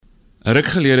'n ruk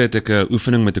gelede het ek 'n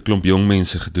oefening met 'n klomp jong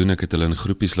mense gedoen. Ek het hulle in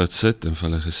groepies laat sit en vir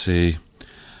hulle gesê,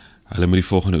 hulle moet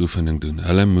die volgende oefening doen.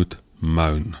 Hulle moet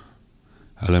moan.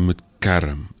 Hulle moet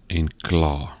kerm en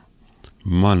kla.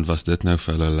 Man, was dit nou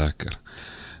vir hulle lekker.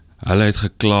 Hulle het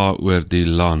gekla oor die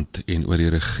land en oor die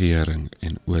regering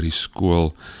en oor die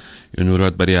skool en oor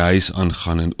wat by die huis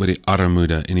aangaan en oor die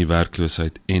armoede en die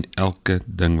werkloosheid en elke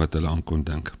ding wat hulle aan kon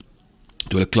dink.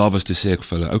 Toe hulle klaar was, toe sê ek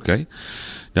vir hulle, okay,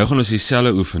 nou gaan ons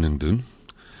dieselfde oefening doen,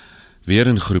 weer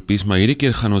in groepies, maar hierdie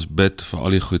keer gaan ons bid vir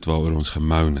al die goed waaroor ons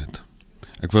gemoun het.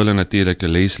 Ek wil hulle natuurlik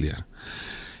 'n les leer.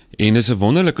 En dis 'n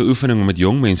wonderlike oefening om met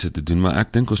jong mense te doen, maar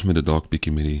ek dink ons moet dit dalk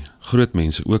bietjie met die groot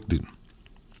mense ook doen.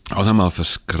 Ons het maar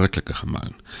verskriklike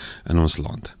gemoun in ons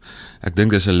land. Ek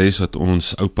dink dis 'n les wat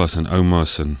ons oupas en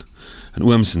oumas en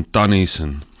ooms en tannies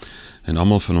en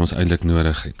almal van ons eintlik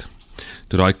nodig het.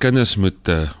 Toe daai kinders moet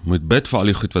bid vir al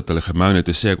die goed wat hulle gemoun het,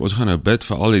 toe sê ek, ons gaan nou bid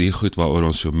vir al die goed waaroor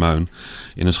ons so moun,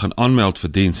 en ons gaan aanmeld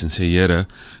vir diens en sê, Here,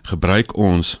 gebruik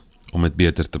ons om dit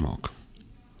beter te maak.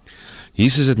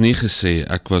 Jesus het nie gesê,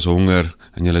 ek was honger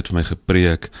en julle het vir my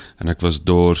gepreek, en ek was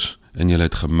dors en julle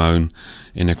het gemoun,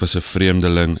 en ek was 'n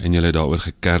vreemdeling en julle het daaroor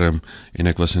gekerm, en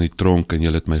ek was in die tronk en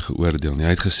julle het my geoordeel. Nee,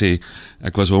 hy het gesê,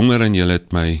 ek was honger en julle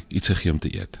het my iets gegee om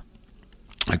te eet.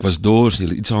 Ek was dors,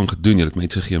 julle het iets aan gedoen, julle het my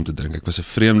iets gegee om te drink. Ek was 'n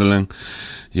vreemdeling,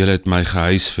 julle het my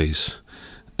gehuisves.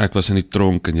 Ek was in die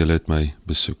tronk en julle het my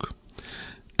besoek.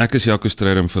 Ek is Jaco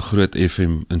Strydom vir Groot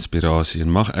FM Inspirasie,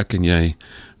 en mag ek en jy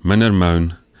minder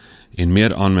moun en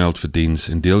meer aanmeld vir diens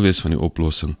en deel wees van die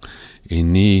oplossing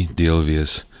en nie deel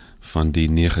wees van die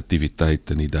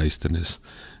negativiteit en die duisternis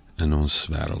in ons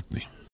wêreld nie.